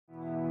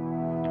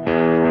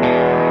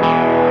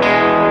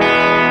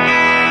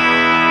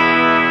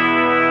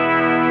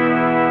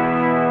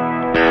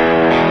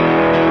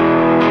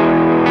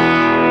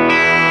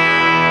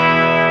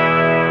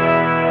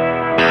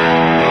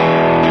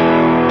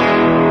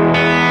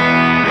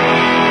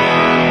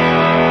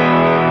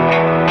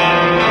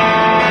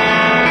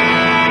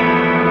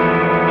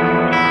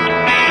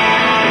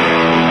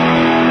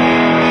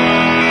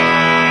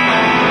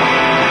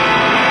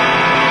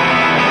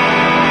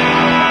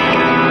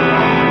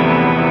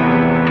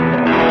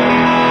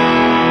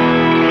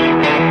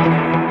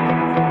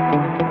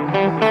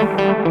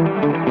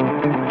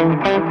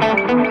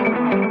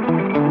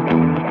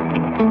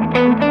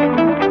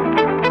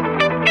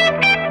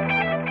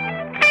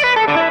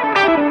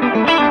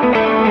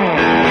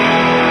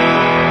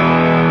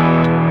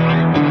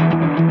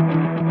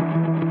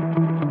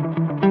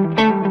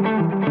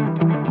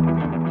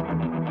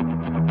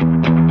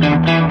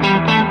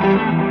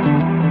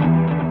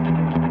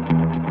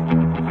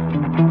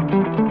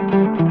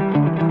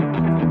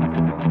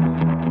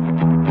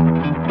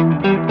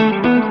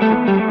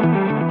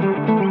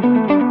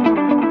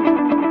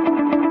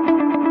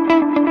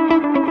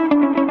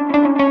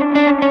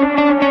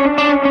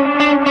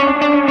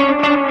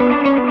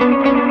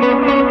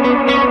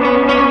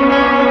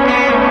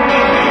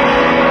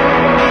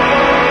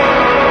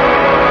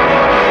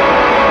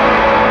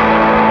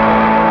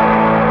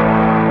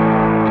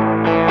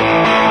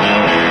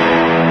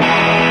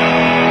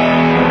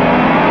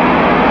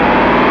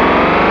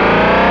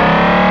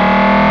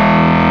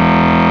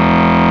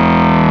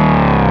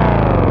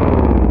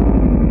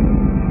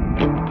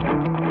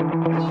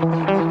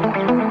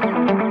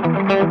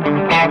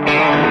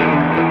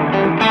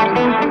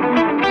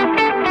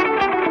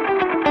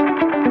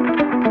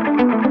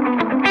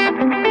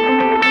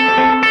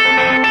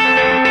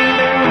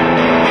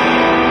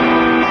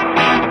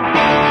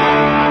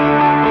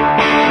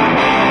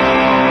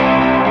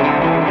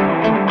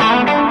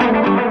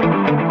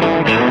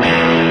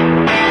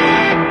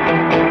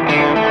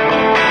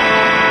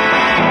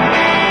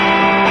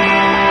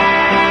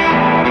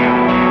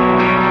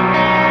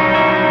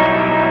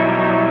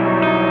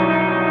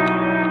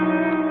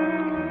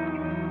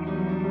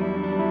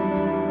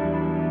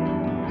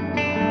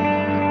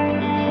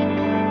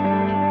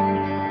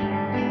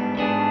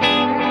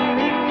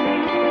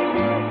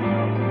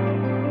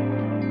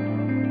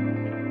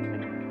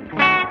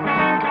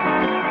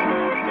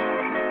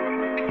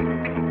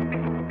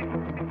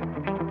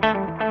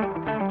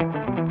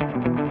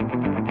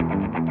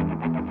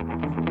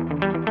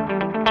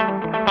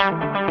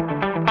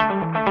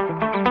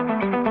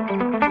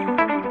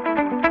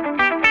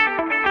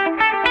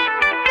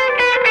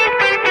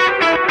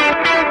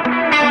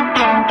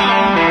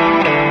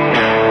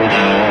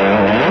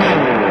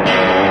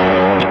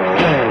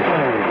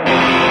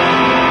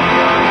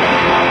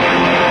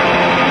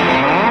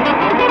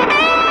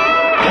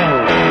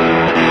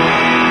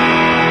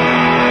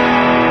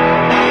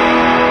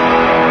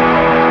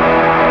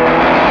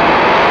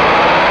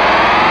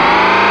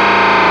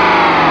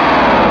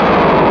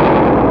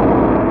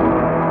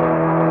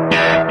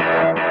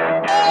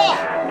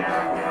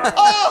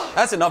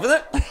That's enough, isn't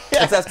it?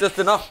 Yeah. That's just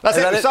enough. That's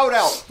it. Sold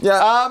out.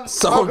 Yeah.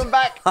 Welcome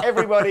back,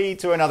 everybody,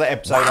 to another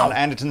episode on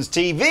Andertons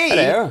TV.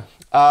 Hello.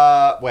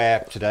 Where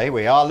today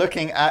we are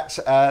looking at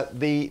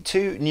the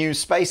two new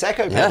Space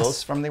Echo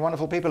pedals from the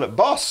wonderful people at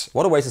Boss.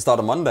 What a way to start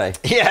a Monday.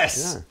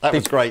 Yes, that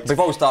was great.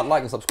 Before we start,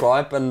 like and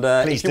subscribe, and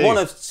if you want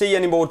to see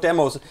any more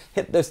demos,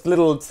 hit those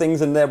little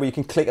things in there where you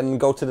can click and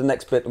go to the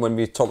next bit when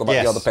we talk about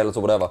the other pedals or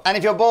whatever. And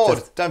if you're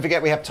bored, don't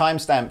forget we have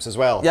timestamps as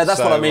well. Yeah, that's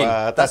what I mean.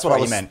 That's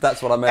what you meant.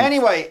 That's what I meant.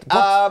 Anyway,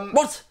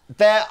 what?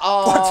 There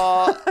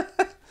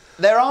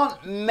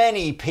aren't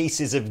many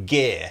pieces of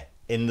gear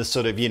in the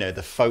sort of, you know,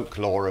 the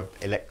folklore of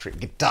electric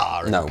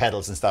guitar and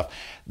pedals and stuff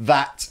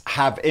that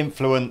have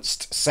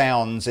influenced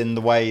sounds in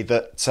the way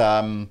that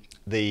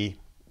the,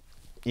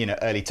 you know,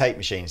 early tape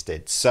machines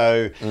did.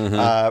 So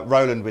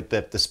Roland with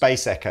the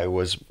Space Echo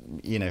was,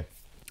 you know,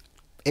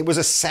 it was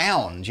a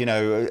sound, you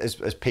know,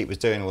 as Pete was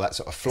doing all that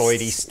sort of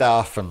Floydy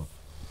stuff, and,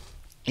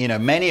 you know,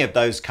 many of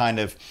those kind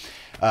of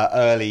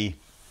early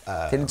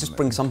can it just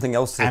bring something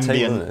else to the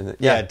ambient,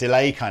 table?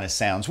 Delay kind of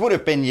sounds would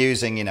have been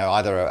using, you know,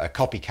 either a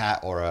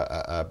copycat or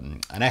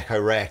an Echo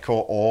Rec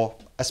or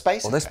a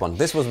Space Echo. This one.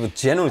 This was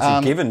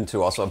generously given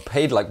to us. I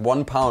paid like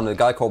 £1. A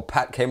guy called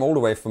Pat came all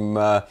the way from,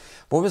 what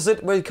was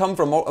it? Where he come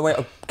from? All the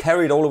way,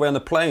 carried all the way on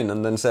the plane,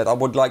 and then said, I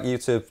would like you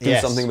to do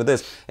something with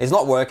this. It's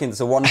not working. It's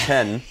a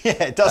 110.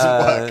 Yeah, it doesn't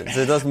work. So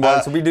it doesn't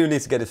work. So we do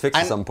need to get it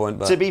fixed at some point.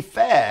 But to be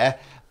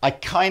fair, I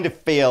kind of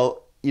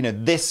feel, you know,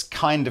 this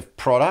kind of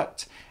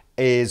product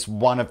is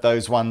one of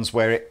those ones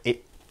where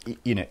it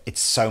you know,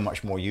 it's so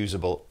much more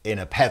usable in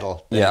a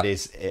pedal than it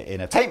is in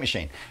a tape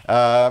machine.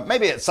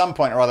 Maybe at some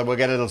point or other we'll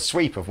get a little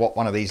sweep of what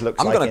one of these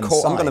looks like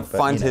inside. I'm gonna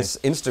find his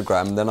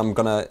Instagram. Then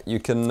you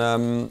can.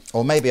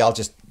 Or maybe I'll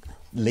just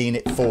lean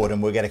it forward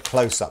and we'll get a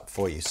close up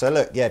for you. So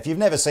look, if you've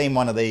never seen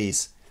one of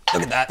these,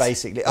 look at that.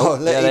 Basically,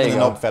 even the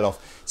knob fell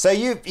off. So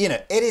you know,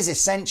 it is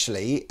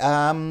essentially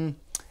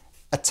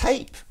a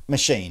tape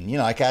machine, you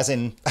know, like as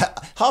in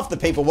half the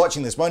people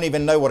watching this won't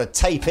even know what a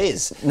tape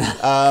is.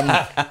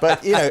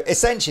 But, you know,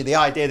 essentially the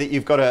idea that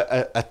you've got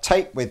a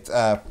tape with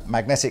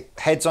magnetic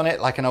heads on it,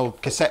 like an old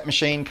cassette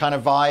machine kind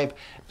of vibe.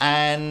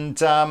 And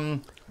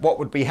what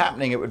would be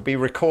happening, it would be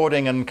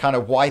recording and kind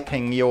of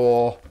wiping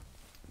your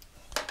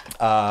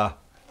guitar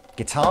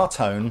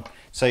tone.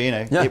 So, you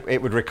know,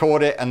 it would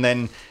record it and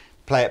then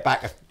play it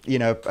back, you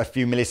know, a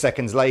few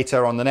milliseconds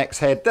later on the next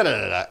head.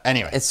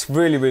 Anyway, it's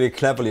really, really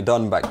cleverly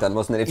done back then,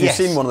 wasn't it? If you've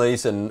seen one of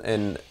these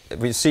and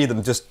we see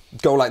them just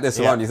go like this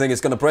around, you think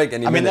it's going to break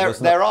any minute. I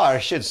mean, there are, I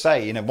should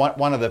say, you know,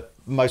 one of the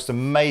most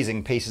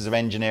amazing pieces of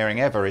engineering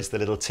ever is the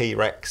little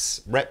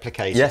T-Rex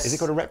replicator. Yes. Is it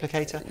called a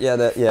replicator?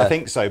 Yeah, I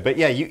think so. But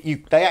yeah,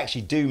 they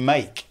actually do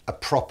make a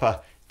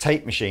proper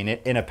tape machine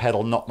in a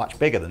pedal not much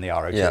bigger than the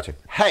RE-202.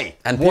 Hey,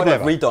 and people have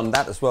redone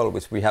that as well,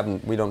 which we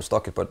don't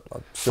stock it, but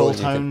Full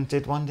Tone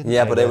did one, didn't they?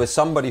 Yeah, but there was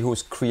somebody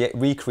who's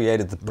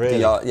recreated the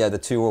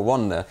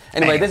 201 there.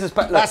 Anyway, this is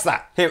that's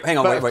that. Here, hang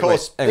on, wait. Of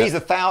course, these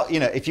are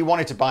you know, if you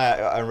wanted to buy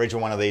an original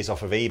one of these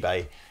off of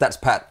eBay, that's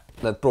Pat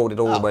that brought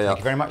it all the way up. Thank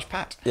you very much,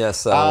 Pat.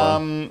 Yes.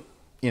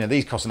 You know,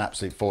 these cost an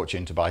absolute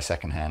fortune to buy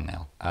secondhand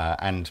now,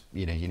 and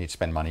you know, you need to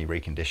spend money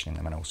reconditioning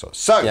them and all sorts.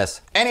 So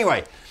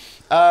anyway.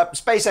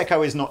 Space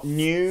Echo is not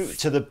new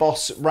to the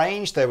Boss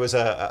range. There was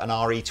an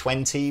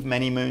RE-20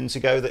 many moons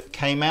ago that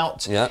came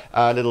out,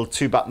 a little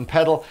 2-button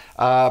pedal,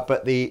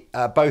 but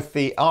both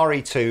the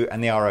RE-2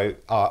 and the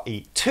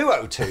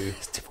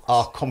RE-202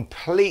 are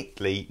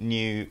completely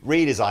new,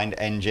 redesigned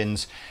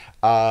engines,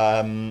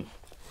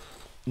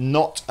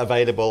 not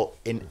available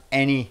in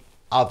any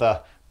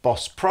other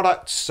Boss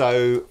products.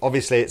 So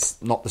obviously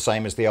it's not the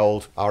same as the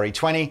old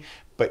RE-20.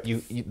 But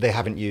they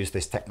haven't used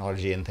this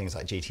technology in things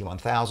like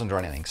GT1000 or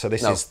anything. So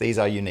these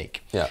are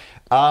unique. Yeah.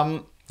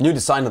 New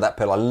design of that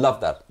pedal. I love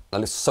that.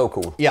 That looks so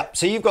cool. Yeah.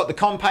 So you've got the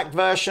compact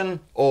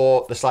version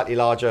or the slightly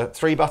larger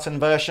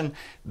 3-button version.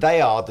 They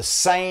are the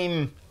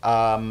same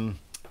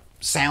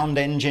sound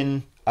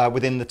engine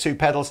within the two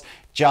pedals,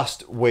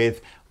 just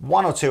with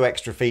 1 or 2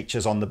 extra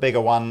features on the bigger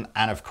one,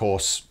 and of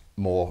course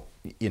more,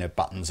 you know,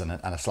 buttons and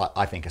I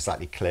think a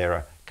slightly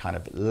clearer kind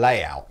of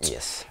layout.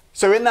 Yes.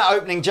 So in that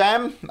opening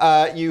jam,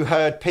 you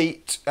heard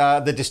Pete,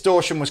 the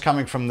distortion was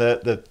coming from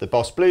the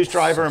Boss Blues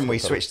driver, and we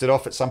switched it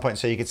off at some point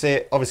so you could see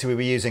it. Obviously we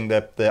were using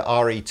the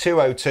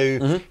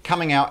RE-202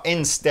 coming out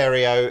in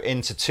stereo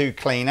into 2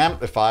 clean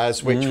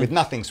amplifiers, which with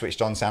nothing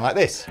switched on sound like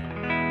this.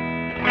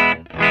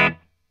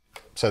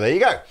 So there you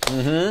go.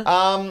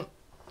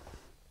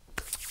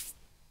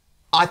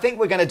 I think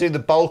we're going to do the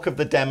bulk of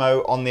the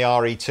demo on the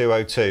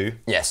RE-202.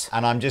 Yes.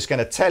 And I'm just going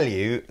to tell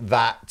you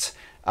that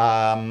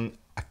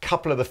a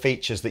couple of the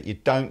features that you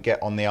don't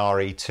get on the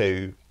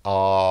RE-2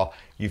 are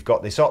you've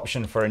got this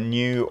option for a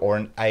new or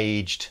an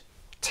aged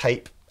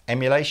tape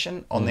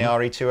emulation on the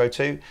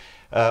RE-202.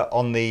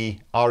 On the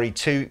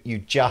RE-2, you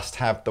just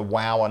have the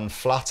wow and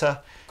flutter,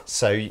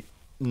 so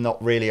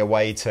not really a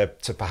way to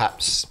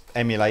perhaps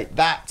emulate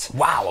that.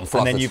 Wow and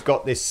flutter. And then you've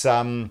got this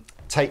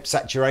tape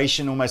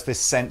saturation, almost this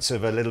sense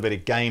of a little bit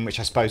of gain, which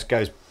I suppose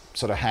goes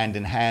sort of hand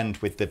in hand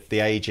with the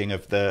aging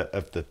of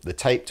the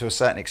tape to a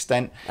certain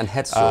extent. And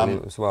heads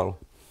as well.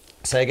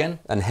 Say again?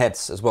 And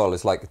heads as well.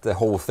 It's like the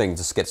whole thing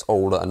just gets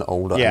older and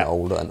older and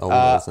older and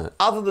older, isn't it?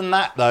 Other than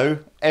that, though,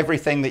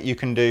 everything that you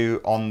can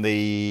do on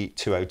the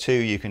 202,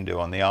 you can do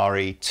on the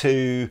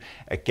RE-2.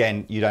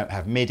 Again, you don't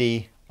have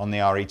MIDI on the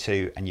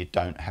RE-2, and you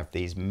don't have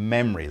these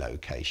memory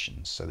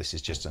locations. So this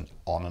is just an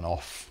on and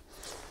off.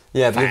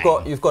 Yeah,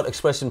 but you've got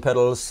expression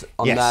pedals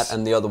on that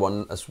and the other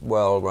one as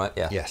well, right?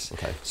 Yeah. Yes.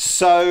 Okay.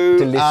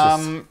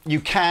 So you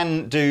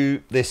can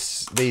do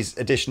these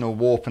additional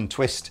warp and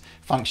twist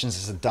functions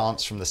as a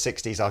dance from the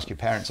 60s. Ask your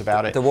parents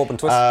about it. The warp and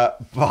twist?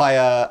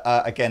 Via,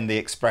 again, the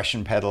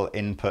expression pedal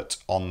input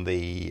on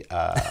the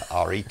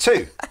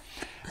RE-2.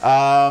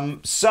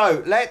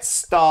 So let's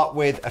start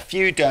with a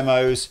few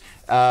demos.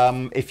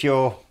 If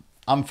you're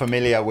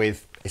unfamiliar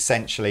with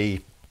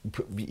essentially,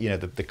 you know,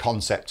 the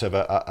concept of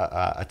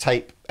a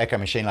tape echo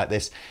machine like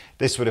this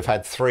would have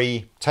had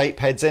 3 tape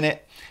heads in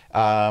it.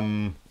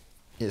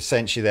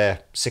 Essentially they're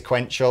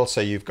sequential,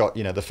 so you've got,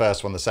 you know, the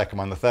first one, the second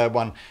one, the third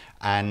one,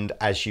 and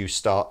as you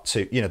start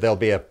to, you know, there'll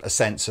be a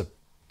sense of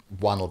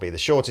 1 will be the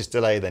shortest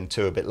delay, then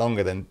 2 a bit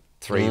longer, then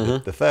 3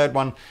 the third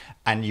one,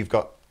 and you've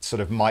got sort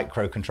of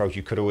micro controls.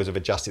 You could always have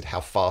adjusted how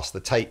fast the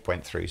tape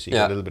went through, so you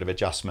got a little bit of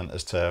adjustment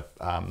as to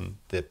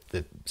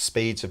the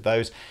speeds of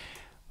those.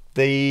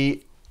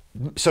 The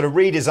sort of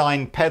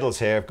redesigned pedals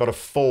here have got a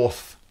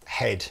 4th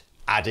head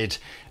added.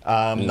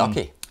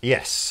 Lucky.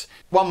 Yes.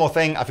 One more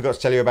thing I forgot to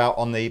tell you about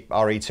on the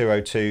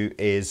RE-202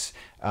 is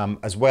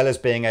as well as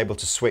being able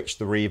to switch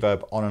the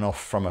reverb on and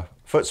off from a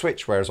foot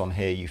switch, whereas on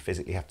here you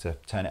physically have to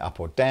turn it up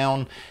or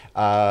down,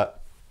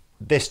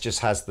 this just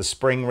has the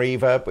spring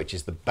reverb, which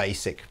is the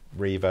basic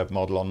reverb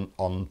model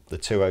on the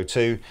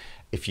 202.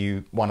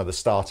 One of the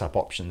startup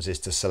options is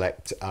to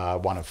select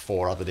one of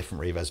 4 other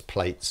different reverbs: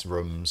 plates,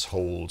 rooms,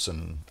 halls,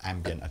 and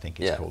ambient, I think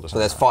it's called. So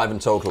there's 5 in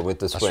total with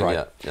the spring.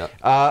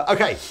 That's right.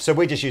 Okay, so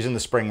we're just using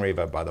the spring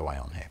reverb, by the way,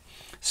 on here.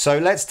 So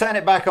let's turn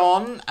it back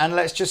on and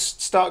let's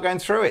just start going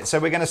through it. So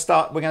we're going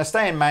to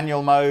stay in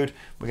manual mode.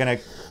 We're going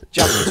to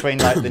jump between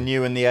like the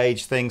new and the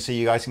age thing so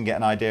you guys can get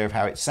an idea of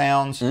how it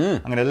sounds.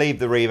 I'm going to leave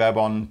the reverb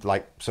on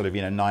like sort of,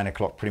 you know, 9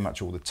 o'clock pretty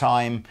much all the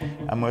time,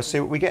 and we'll see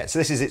what we get. So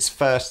this is its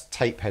first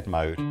tape head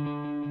mode.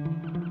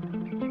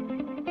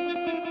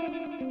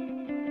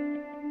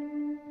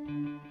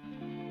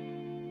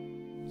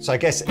 So I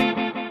guess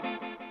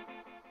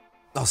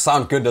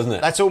sound good, doesn't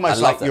it? That's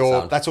almost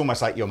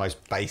like your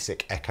most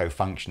basic echo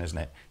function, isn't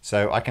it?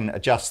 So I can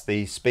adjust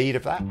the speed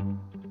of that.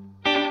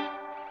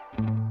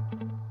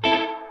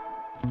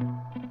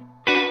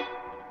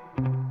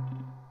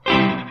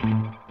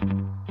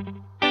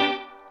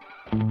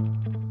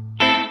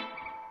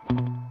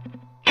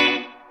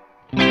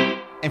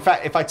 In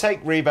fact, if I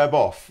take reverb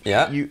off,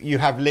 you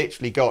have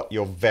literally got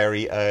your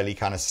very early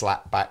kind of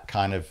slap back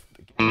kind of.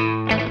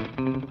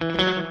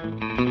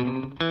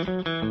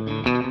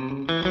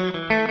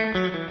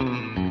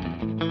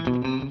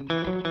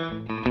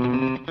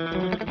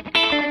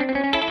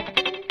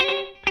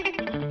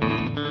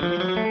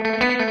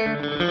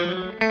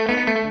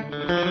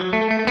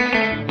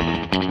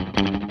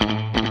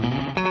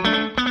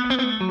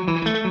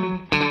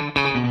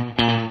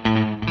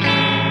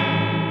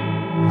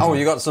 Oh,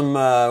 you got some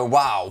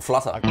wow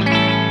flutter.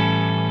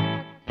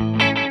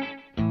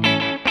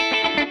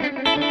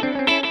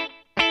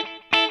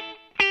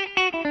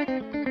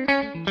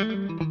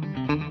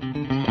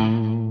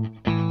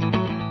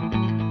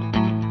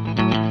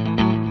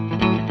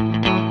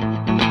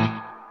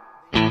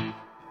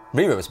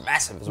 Reverb is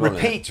massive as well.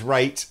 Repeat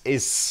rate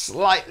is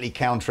slightly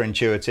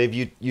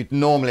counterintuitive. You'd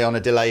normally on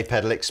a delay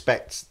pedal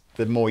expect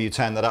the more you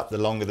turn that up, the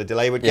longer the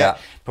delay would get.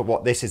 But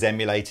what this is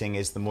emulating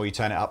is the more you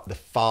turn it up, the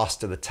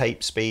faster the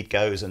tape speed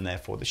goes, and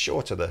therefore the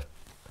shorter the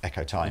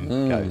echo time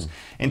goes.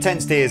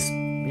 Intensity is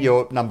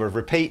your number of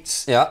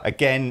repeats.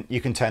 Again, you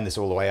can turn this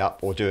all the way up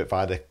or do it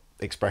via the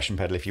expression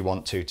pedal if you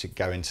want to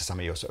go into some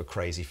of your sort of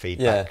crazy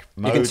feedback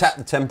modes. You can tap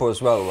the tempo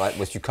as well, right?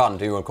 Which you can't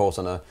do, of course,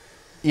 on a...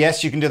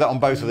 Yes, you can do that on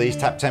both of these,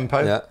 tap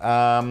tempo.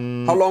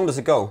 How long does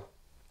it go?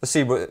 Let's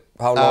see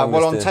how long.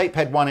 Well, on tape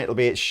head 1, it'll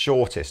be its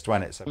shortest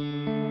when it's...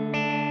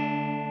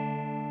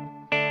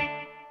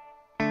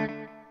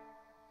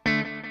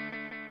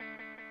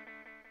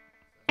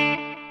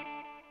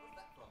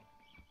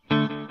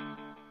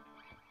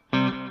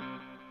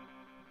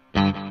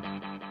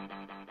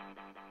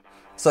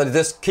 So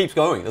this keeps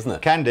going, doesn't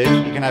it? Can do.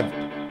 You can have...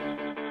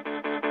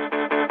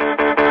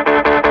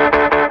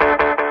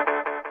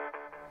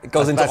 It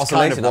goes into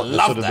oscillation. Kind of what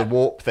the sort of the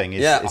warp thing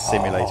is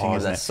simulating,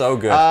 isn't it? That's so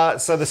good.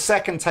 So the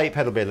second tape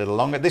head will be a little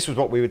longer. This was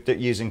what we were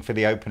using for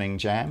the opening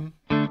jam.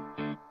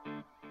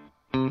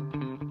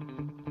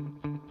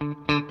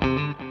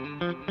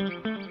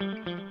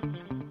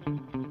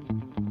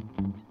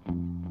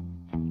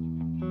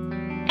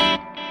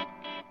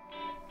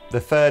 The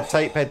third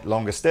tape head,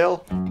 longer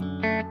still.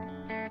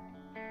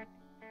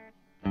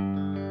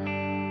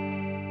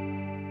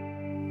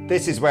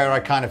 This is where I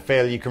kind of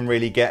feel you can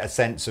really get a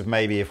sense of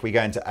maybe if we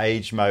go into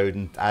age mode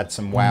and add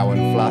some wow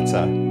and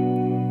flutter.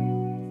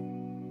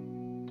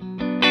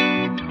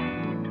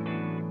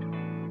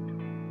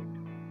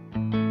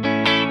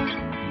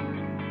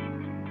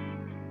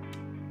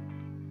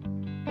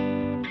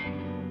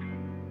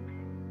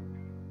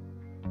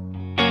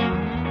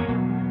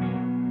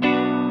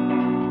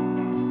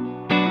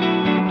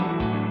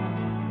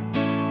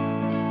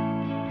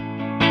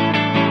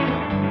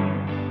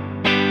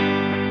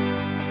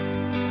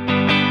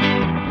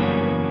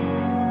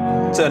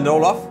 turn it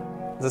all off.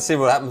 Let's see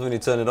what happens when you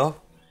turn it off.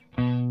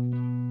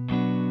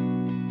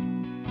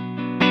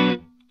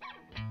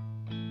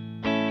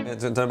 Yeah,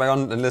 turn it back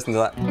on and listen to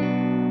that.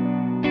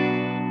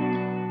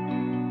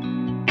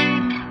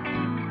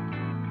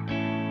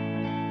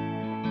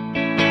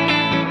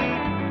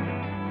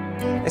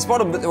 It's what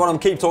I'm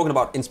keep talking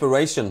about,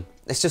 inspiration.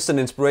 It's just an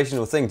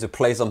inspirational thing to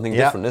play something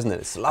different, isn't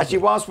it? It's lovely. Actually,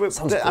 whilst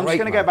I'm just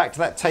going to go back to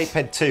that tape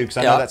head 2, because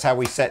I know that's how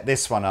we set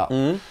this one up.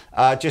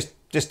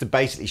 Just to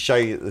basically show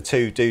you that the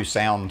two do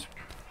sound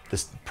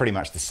pretty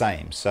much the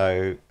same.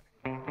 So.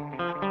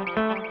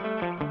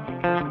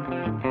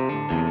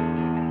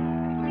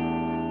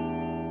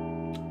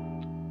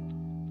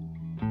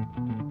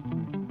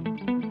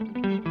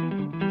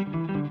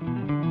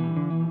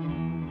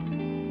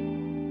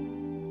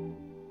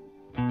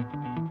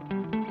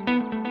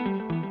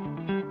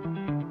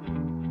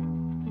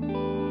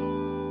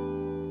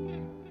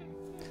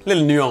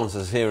 Little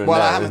nuances here and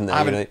there, isn't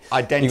there?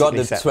 You got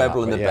the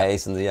treble and the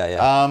bass and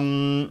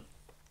the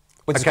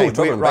which is cool,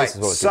 treble and bass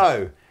as well.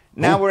 So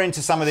now we're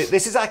into some of the.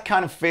 This is that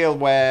kind of feel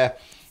where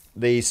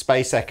the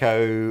Space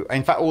Echo,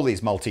 in fact, all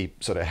these multi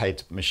sort of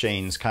head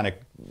machines kind of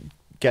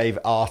gave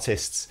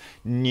artists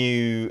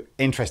new,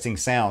 interesting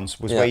sounds.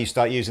 Was where you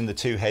start using the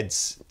 2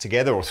 heads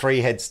together or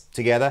 3 heads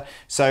together.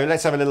 So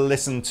let's have a little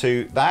listen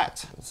to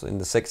that. So in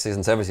the 60s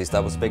and 70s,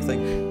 that was a big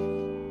thing.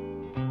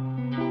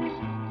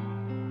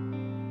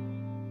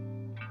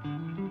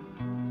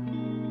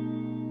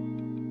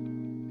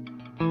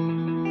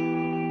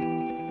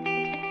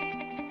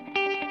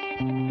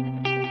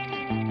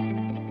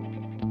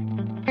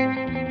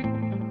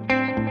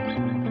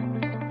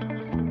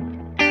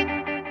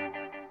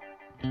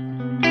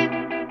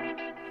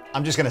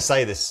 I'm just going to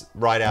say this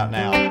right out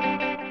now.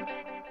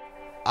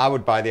 I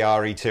would buy the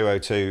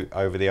RE-202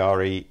 over the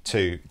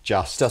RE-2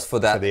 just for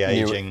that, for the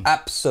aging.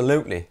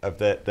 Absolutely. Of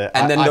the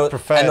and then I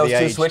prefer and those the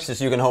 2 age,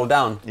 switches you can hold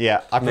down.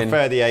 Yeah, I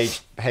prefer the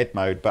age head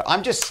mode, but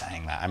I'm just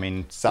saying that. I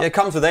mean, it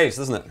comes with age,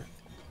 doesn't it?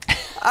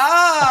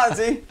 Ah,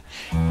 see.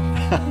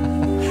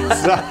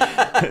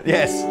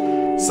 Yes,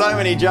 so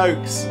many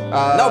jokes.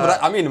 No,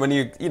 but I mean, when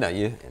you know.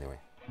 Anyway.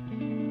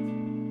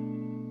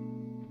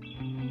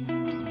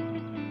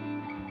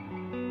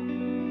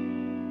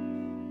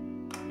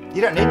 You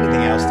don't need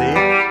anything else, do you?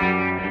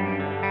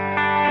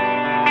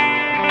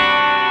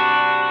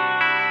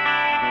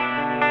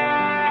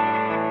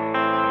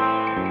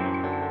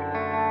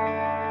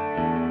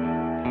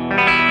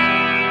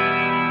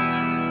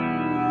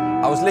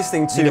 I was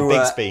listening to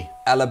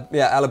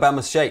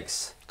Alabama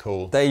Shakes.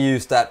 Cool. They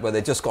used that where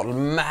they just got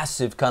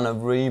massive kind of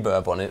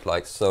reverb on it,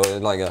 like so,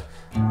 like a,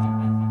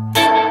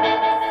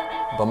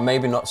 but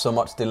maybe not so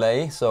much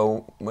delay.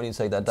 So when you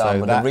take that down,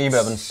 with the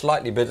reverb and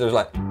slightly bit, it was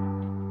like.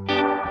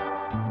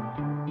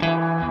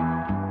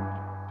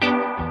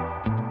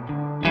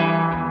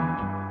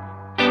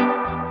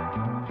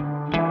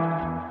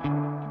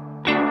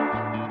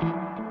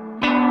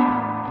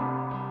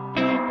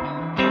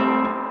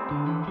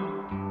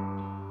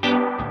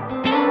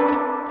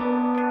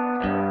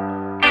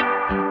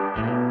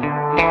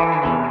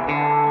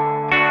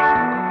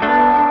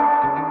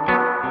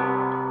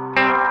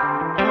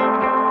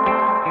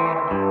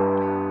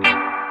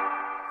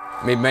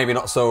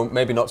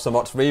 Maybe not so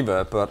much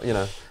reverb, but you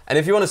know. And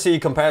if you want to see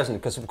comparison,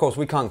 because of course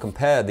we can't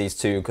compare these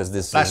two because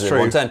this is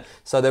 110.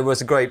 So there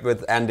was a great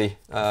with Andy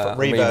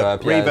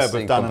reverb. Reverb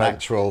have done an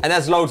actual. And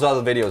there's loads of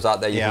other videos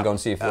out there you can go and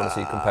see if you want to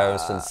see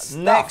comparisons.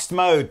 Next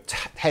mode,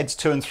 heads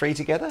 2 and 3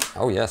 together.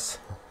 Oh yes.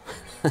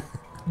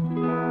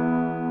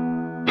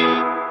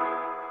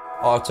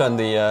 Oh, I turned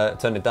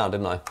it down,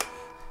 didn't I?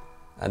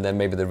 And then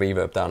maybe the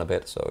reverb down a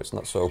bit, so it's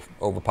not so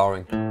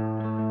overpowering.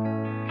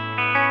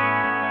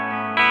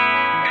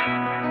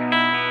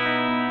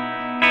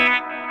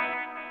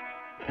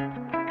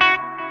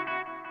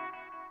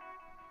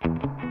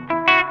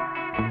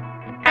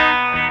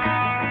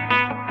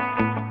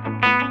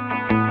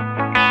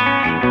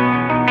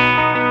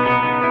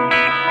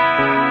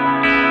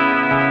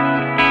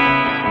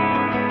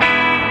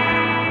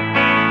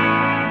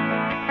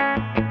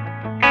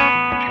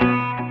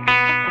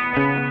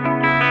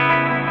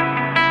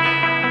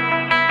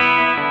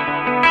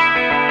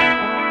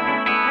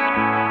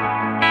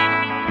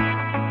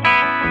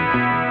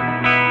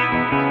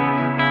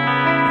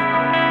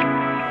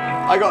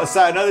 I got to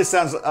say, I know this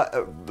sounds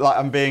like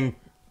I'm being.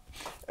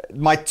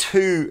 My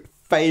 2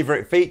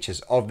 favourite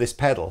features of this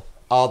pedal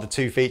are the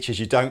 2 features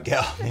you don't get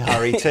on the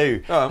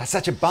RE-2. That's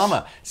such a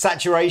bummer.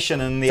 Saturation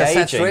and the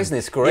aging. Saturation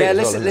is great. Yeah,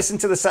 listen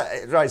to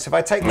the right. So if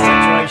I take the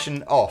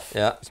saturation off,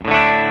 it's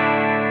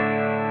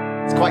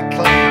quite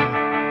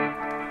clean.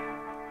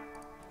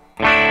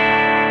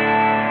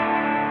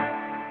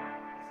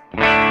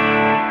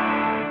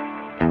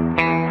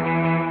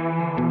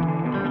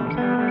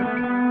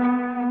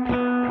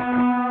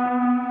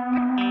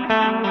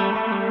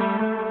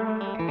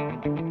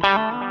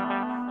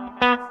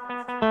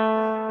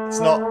 It's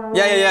not.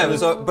 Yeah.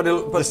 So, but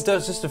it's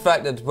just the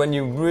fact that when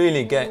you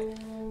really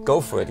go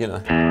for it, you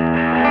know.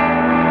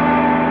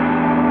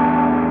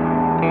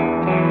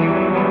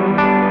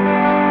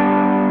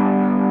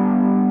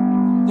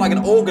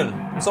 organ.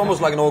 It's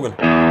almost like an organ.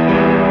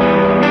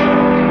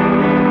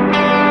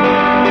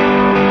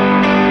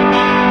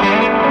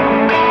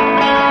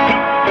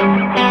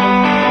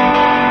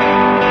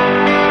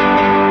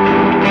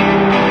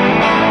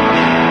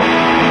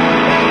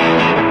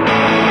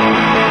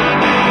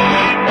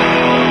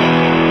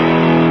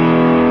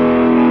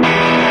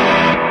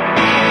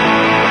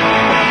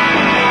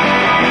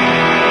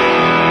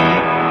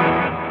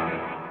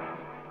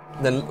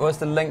 What's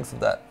the length of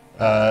that?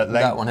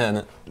 That one here, isn't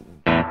it?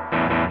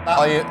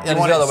 Oh, you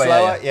want it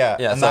slower? Yeah.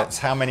 And so that's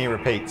how many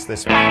repeats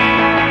this one.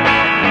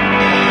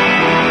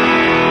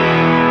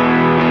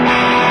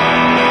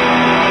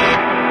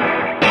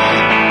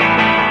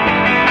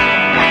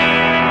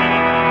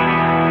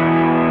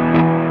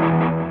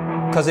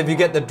 Because if you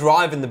get the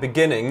drive in the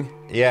beginning,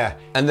 yeah,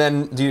 and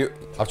then do you?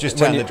 I've just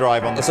turned the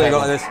drive on the so you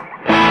got like this.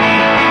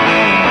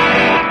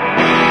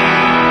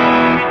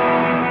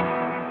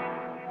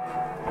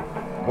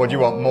 What do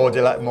you want? More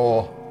delay,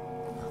 more.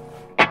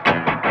 And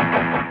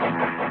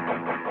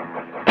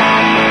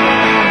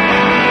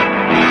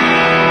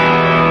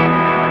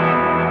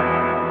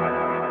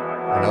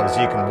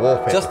obviously you can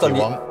warp it just if you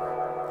want.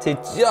 See,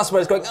 just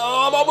where it's going.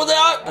 Oh, I'm over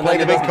there. And play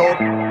the big chord.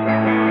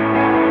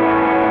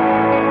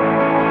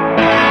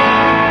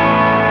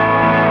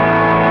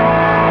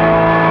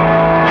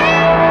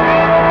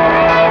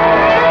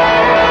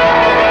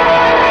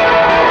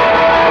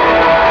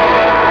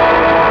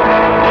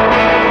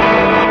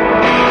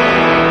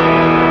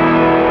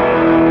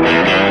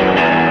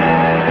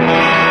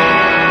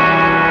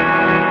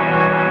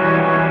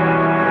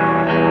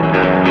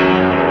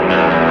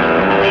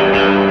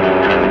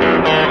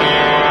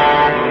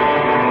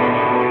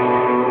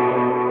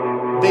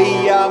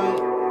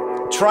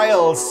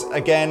 Trails,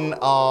 again,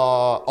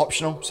 are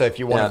optional, so if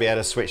you want to be able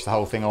to switch the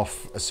whole thing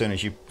off as soon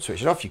as you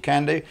switch it off, you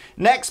can do.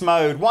 Next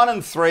mode, 1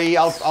 and 3,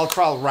 I'll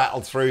try and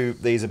rattle through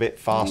these a bit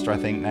faster, I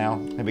think, now.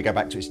 Maybe go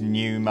back to its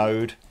new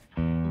mode.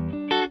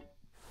 And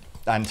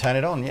turn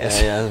it on,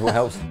 yes. Yeah, that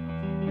helps.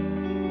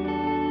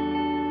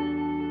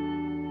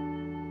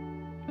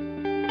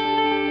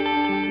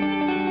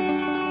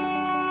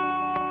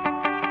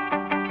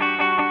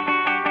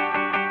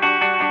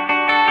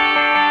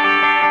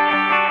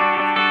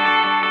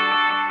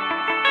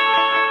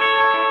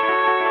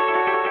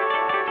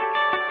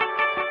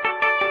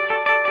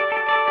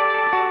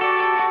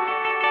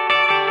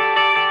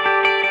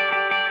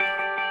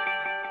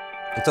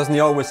 Doesn't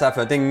he always have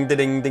a ding, ding,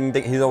 ding, ding,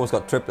 ding? He's always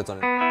got triplets on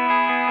it.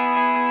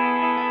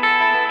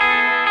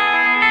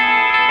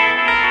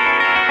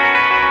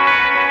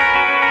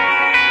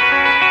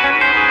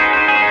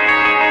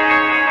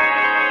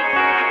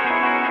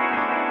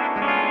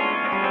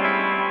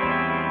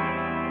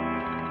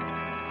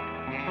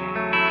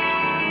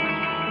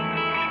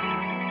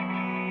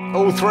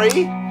 All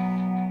three?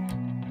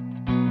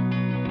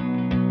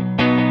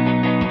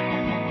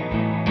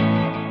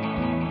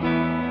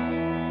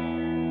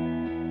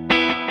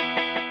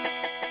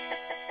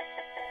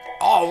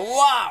 Oh,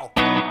 wow!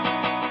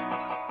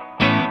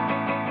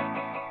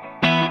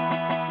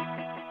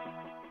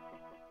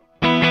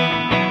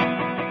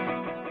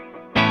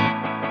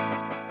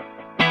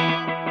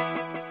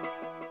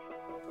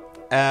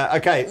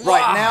 Okay,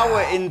 right, now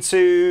we're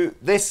into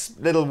this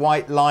little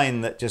white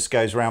line that just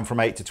goes round from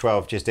 8 to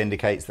 12, just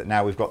indicates that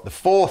now we've got the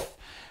fourth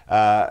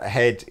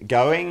head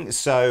going,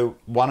 so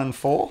 1 and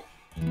 4.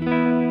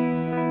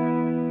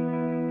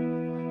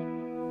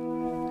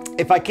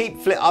 If I keep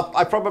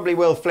I probably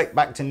will flick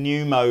back to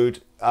new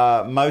mode,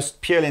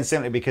 most purely and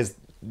simply because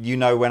you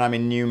know when I'm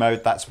in new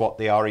mode, that's what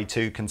the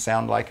RE-2 can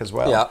sound like as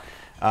well. Yeah.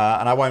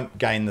 And I won't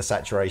gain the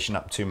saturation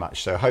up too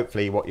much, so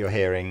hopefully what you're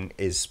hearing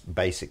is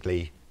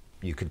basically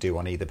you could do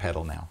on either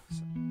pedal now.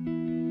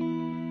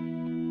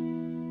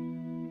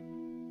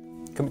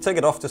 Can we take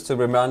it off just to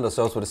remind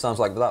ourselves what it sounds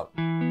like without?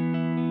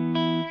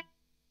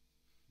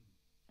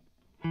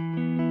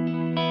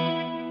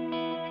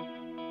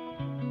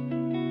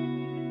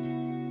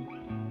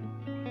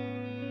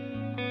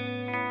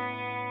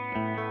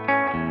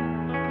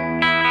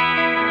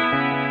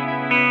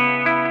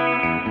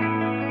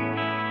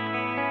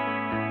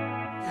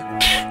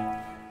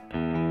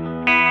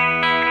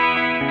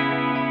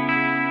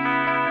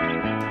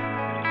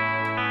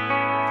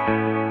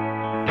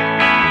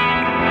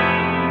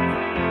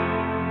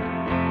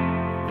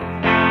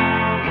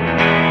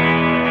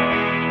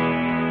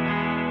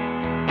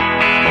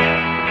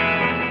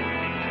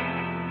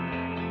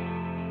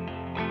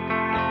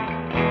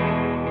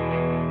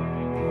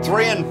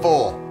 Three and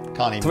four.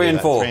 Can't even 3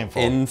 and 4. 3 and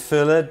 4. In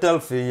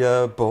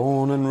Philadelphia,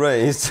 born and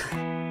raised.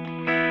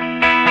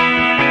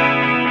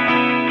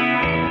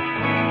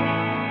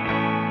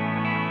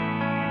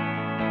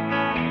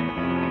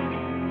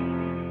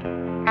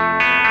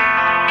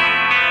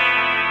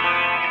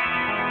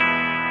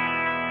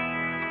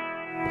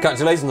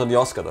 Congratulations on the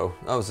Oscar, though.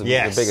 That was a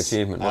big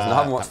achievement, wasn't it? I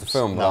haven't watched the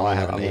film, but no, I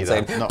haven't either.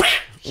 I'm not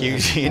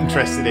hugely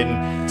interested in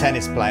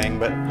tennis playing,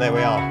 but there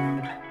we are.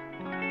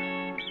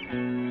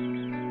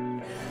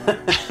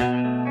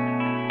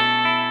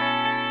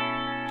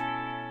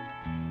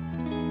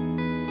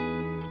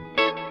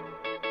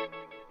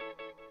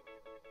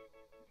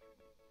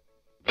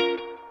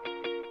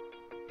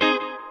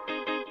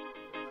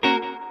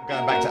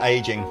 Going back to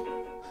aging.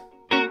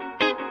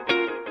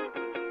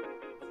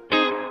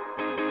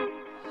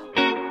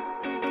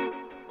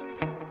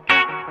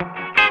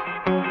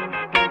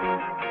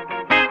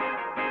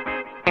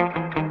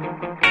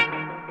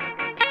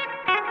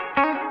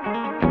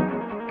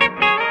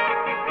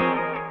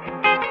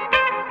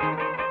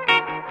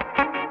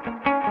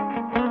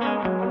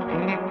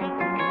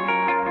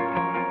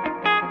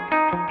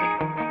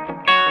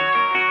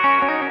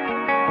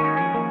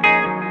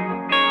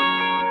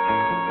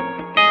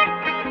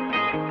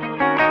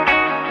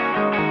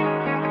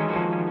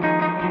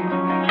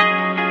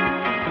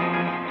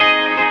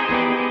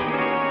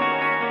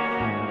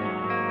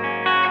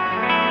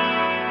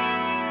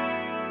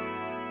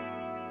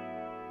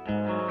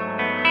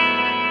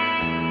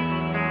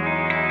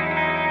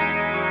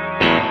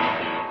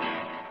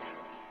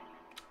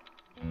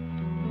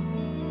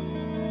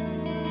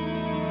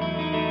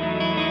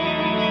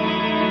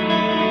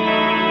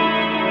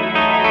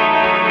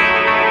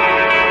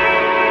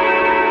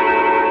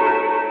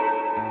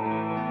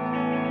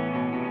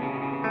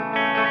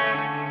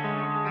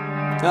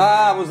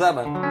 Ah, what's that,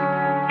 man?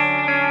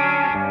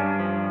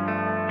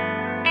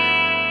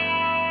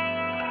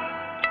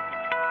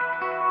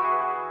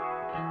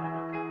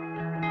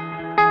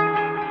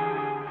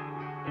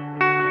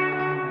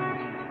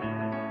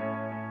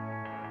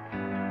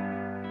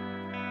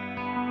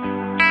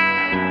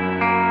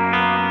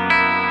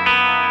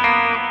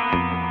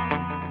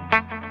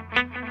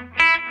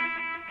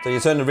 So you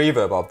turn the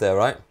reverb up there,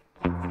 right?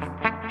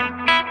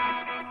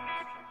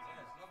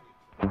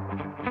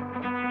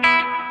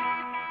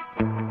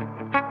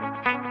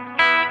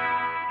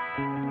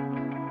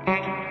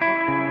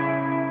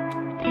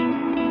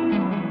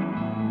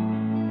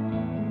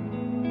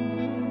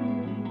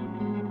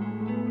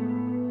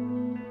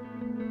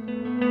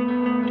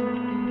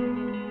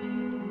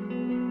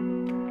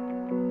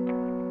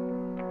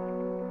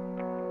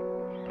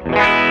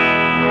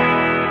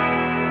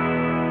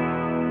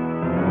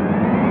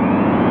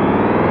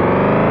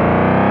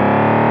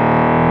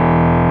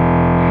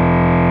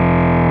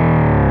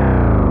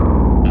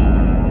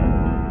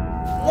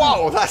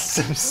 That's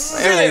some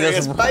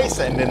serious bass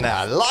end in there.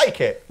 I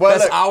like it. Well,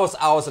 there's hours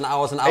and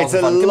hours of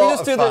fun. Can we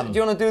just do fun. Do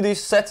you want to do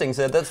these settings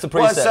here? That's the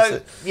presets. Well,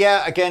 so,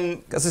 yeah,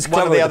 again,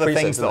 one of the other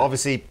things that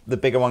obviously the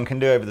bigger one can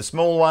do over the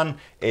small one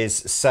is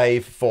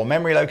save 4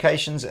 memory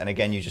locations. And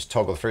again, you just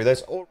toggle through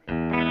those. Or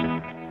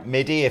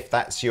MIDI, if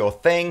that's your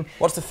thing.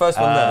 What's the first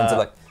one there?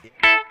 Like,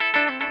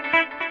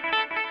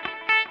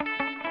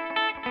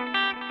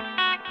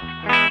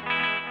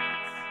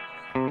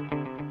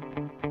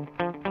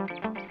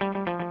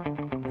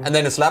 and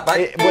then a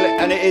slapback.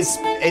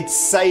 It's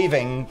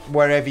saving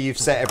wherever you've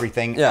set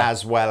everything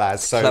as well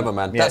as. So clever,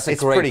 man. Yeah, that's a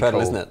great pedal,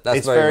 cool. Isn't it? That's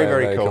it's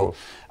very cool.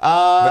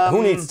 But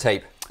who needs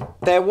tape?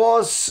 There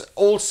was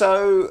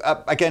also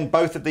again,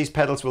 both of these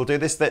pedals will do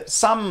this. That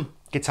some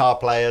guitar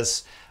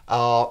players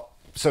are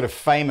sort of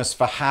famous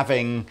for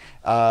having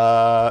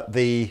just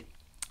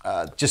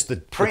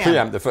the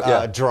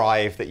preamp,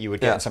 drive that you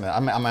would get in something.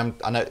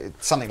 I know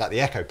something like the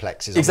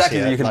Echoplex is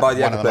exactly. You can buy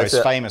the one Echoplex, of the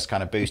most famous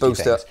kind of boosty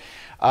things.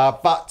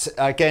 But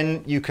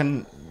again, you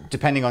can,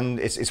 depending on,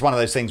 it's one of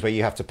those things where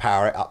you have to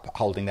power it up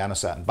holding down a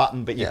certain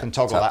button, but you can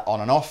toggle that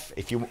on and off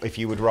if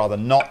you would rather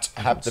not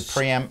have the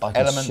preamp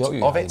element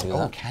of it.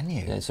 Oh, can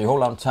you? Yeah, so you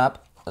hold down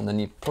tap and then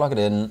you plug it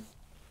in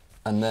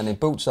and then it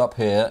boots up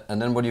here, and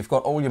then when you've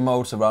got all your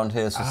modes around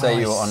here, so say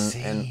you're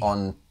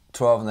on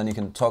 12 and then you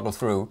can toggle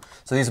through.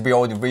 So these will be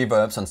all the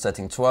reverbs on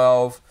setting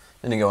 12,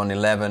 then you go on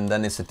 11,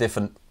 then it's a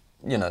different,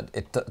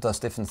 it does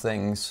different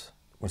things,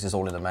 which is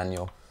all in the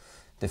manual.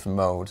 Different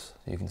modes,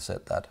 you can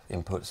set that,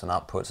 inputs and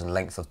outputs and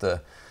length of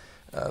the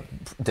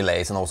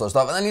delays and all sorts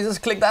of stuff, and then you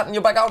just click that and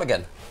you're back out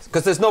again.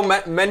 Because there's no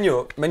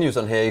menus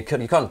on here,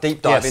 you can't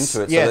deep dive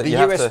into it. Yeah, so the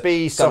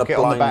USB socket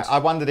on the back, I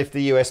wondered if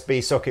the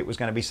USB socket was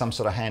going to be some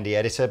sort of handy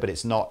editor, but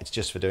it's not, it's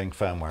just for doing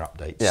firmware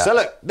updates. Yeah. So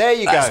look, there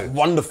you go. That's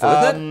wonderful,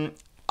 isn't it?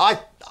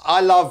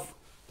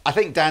 I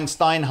think Dan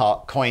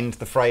Steinhardt coined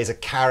the phrase a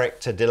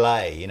character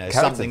delay,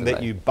 something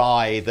that you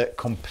buy that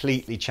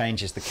completely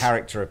changes the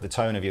character of the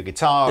tone of your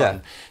guitar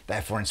and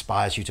therefore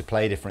inspires you to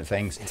play different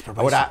things.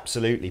 I would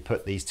absolutely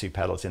put these two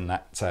pedals in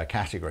that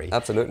category.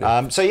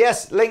 Absolutely. So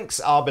yes, links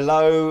are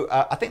below.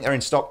 I think they're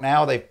in stock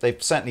now. They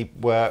certainly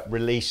were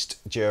released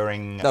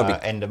during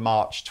end of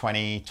March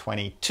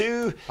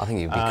 2022. I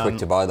think you'd be quick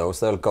to buy those.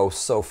 They'll go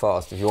so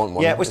fast if you want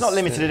one. Yeah, it's not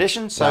limited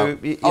edition, so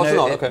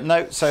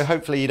so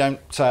hopefully you don't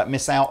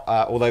miss out.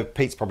 Although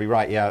Pete's probably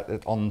right,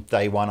 on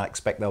day one I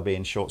expect they'll be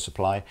in short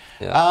supply.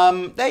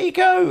 Yeah. There you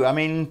go. I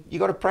mean, you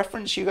got a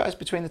preference, you guys,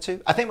 between the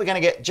two? I think we're going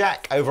to get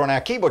Jack over on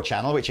our keyboard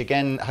channel, which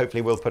again,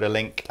 hopefully we'll put a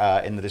link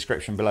in the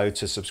description below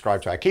to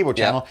subscribe to our keyboard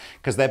channel,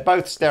 because they're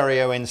both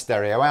stereo in,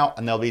 stereo out,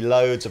 and there'll be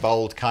loads of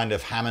old kind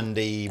of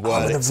Hammondy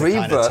Wurlitzer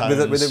kind of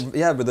tones.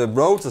 With the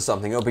Rhodes or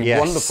something, it'll be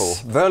wonderful.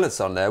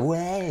 Wurlitzer on there,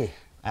 way.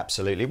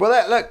 Absolutely.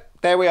 Well, look.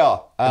 There we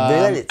are.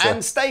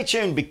 And stay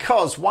tuned,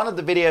 because one of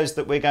the videos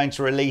that we're going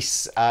to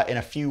release in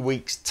a few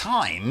weeks'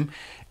 time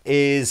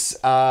is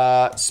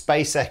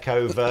Space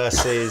Echo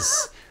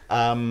versus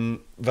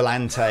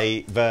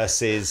Volante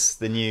versus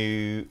the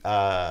new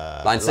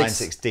Line 6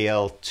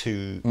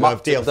 DL2,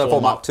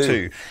 DL4 Mark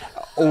II,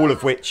 all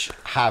of which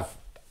have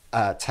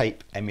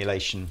tape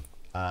emulation,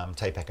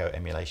 tape echo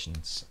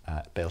emulations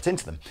built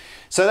into them.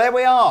 So there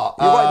we are.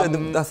 You're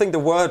right. I think the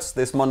words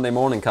this Monday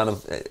morning kind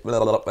of...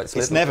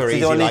 it's never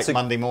easy like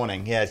Monday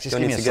morning. Yeah, just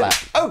give me a slap.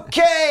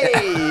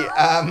 Okay!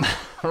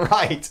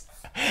 Right.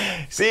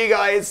 See you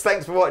guys.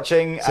 Thanks for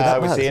watching.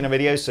 We'll see you in a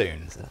video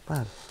soon. Is it that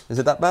bad? Is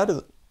it that bad? Is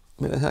it?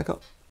 I mean, a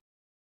haircut?